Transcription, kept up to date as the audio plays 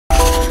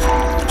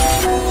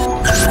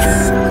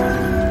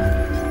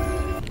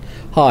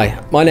Hi,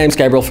 my name's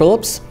Gabriel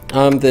Phillips.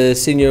 I'm the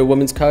senior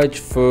women's coach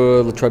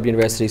for the Trobe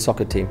University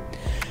Soccer team.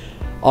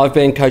 I've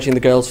been coaching the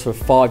girls for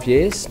 5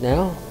 years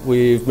now.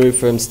 We've moved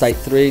from State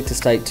 3 to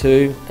State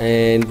 2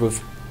 and we've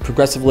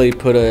progressively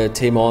put a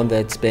team on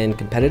that's been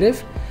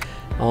competitive.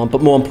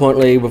 But more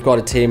importantly, we've got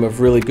a team of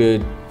really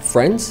good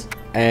friends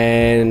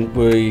and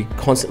we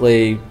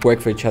constantly work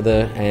for each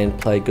other and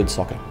play good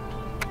soccer.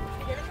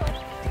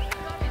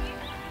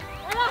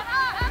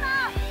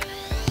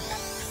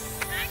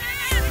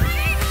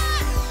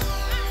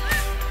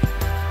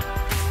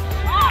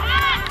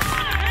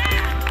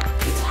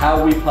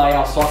 How we play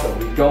our soccer.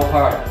 We go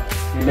hard.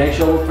 We make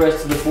sure we're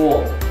first to the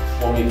ball.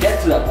 When we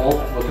get to that ball,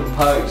 we're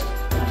composed.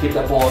 We keep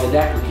that ball on the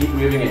deck, we keep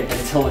moving it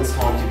until it's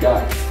time to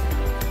go.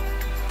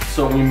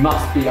 So we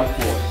must be up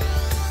for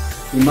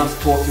it. We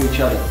must talk to each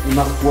other. We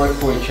must work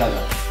for each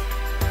other.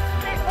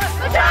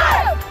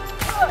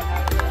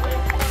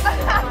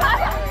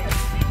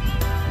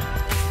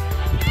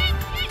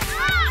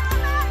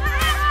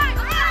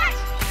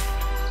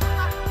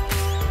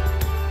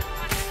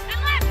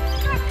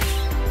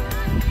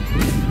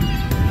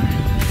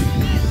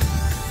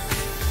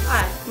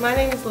 My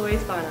name is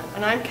Louise Barner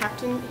and I'm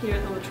captain here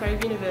at the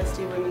Trobe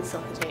University women's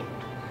soccer team.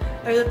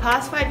 Over the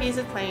past 5 years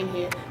of playing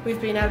here,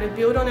 we've been able to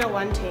build on our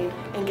one team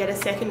and get a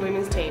second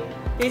women's team.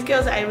 These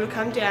girls are able to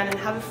come down and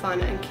have fun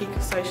and kick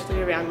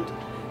socially around,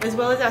 as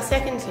well as our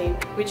second team,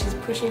 which is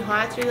pushing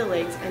higher through the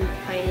leagues and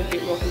playing a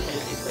bit more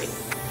competitively.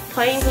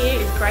 Playing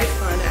here is great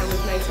fun and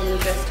we've made some of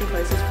the best and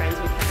closest friends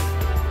we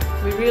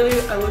can. We really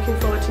are looking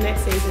forward to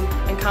next season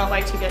and can't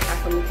wait to get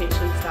back on the pitch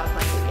and start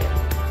playing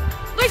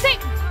again. Lucy!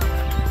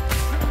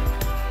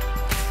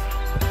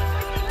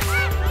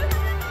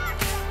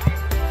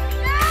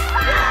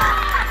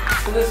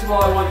 So this is why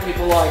I want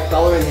people like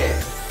Bella in here.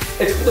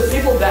 It's for the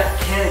people that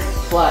can't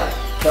play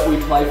that we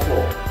play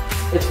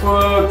for. It's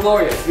for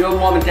Gloria, your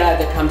mom and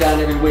dad that come down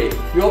every week.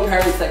 Your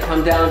parents that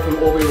come down from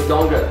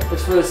Albury-Wodonga.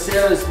 It's for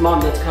Sarah's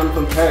mum that's come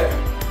from Perth.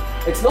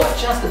 It's not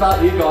just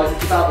about you guys,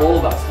 it's about all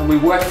of us. And we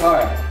work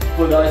hard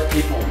for those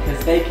people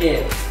because they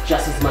care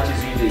just as much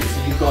as you do.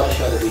 So you've got to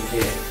show that we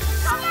care.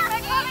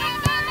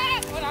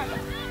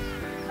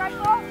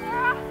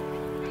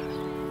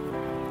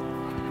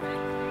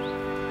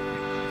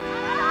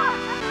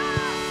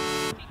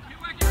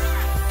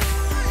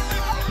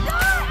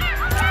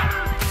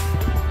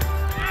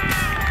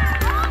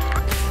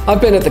 I've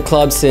been at the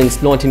club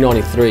since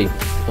 1993.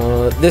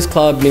 This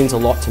club means a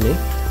lot to me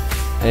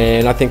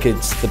and I think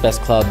it's the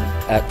best club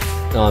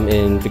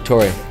in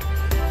Victoria.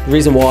 The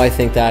reason why I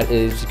think that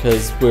is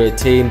because we're a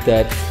team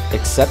that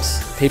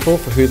accepts people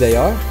for who they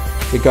are,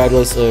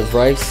 regardless of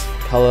race,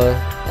 colour,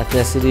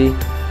 ethnicity,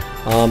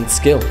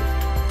 skill.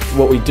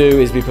 What we do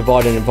is we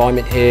provide an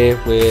environment here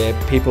where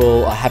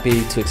people are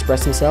happy to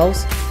express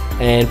themselves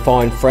and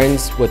find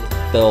friends what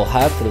they'll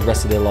have for the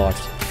rest of their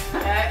lives.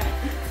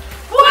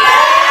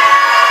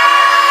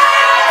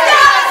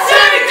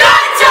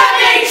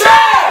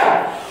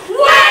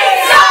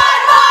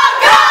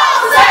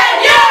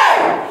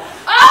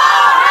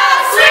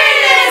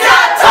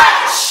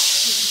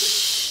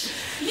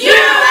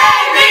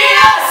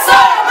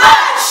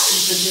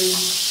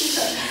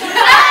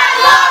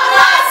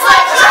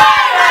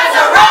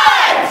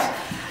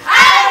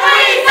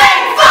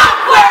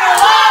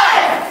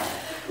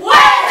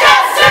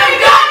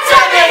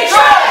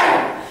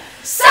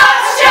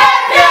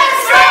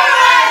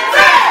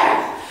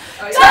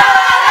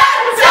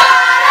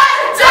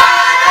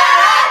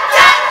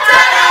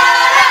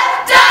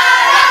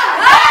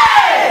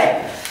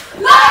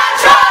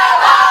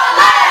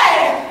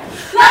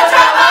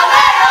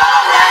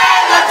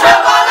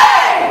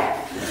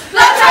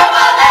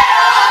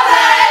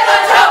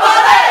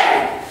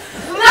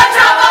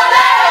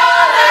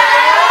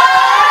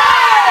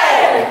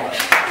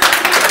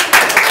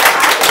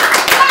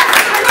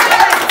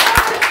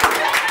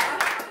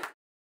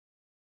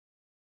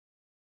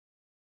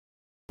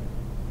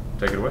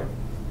 Take it away.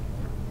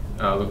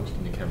 Look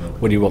in the camera.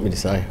 What do you want me to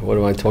say? What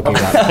am I talking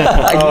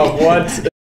about? What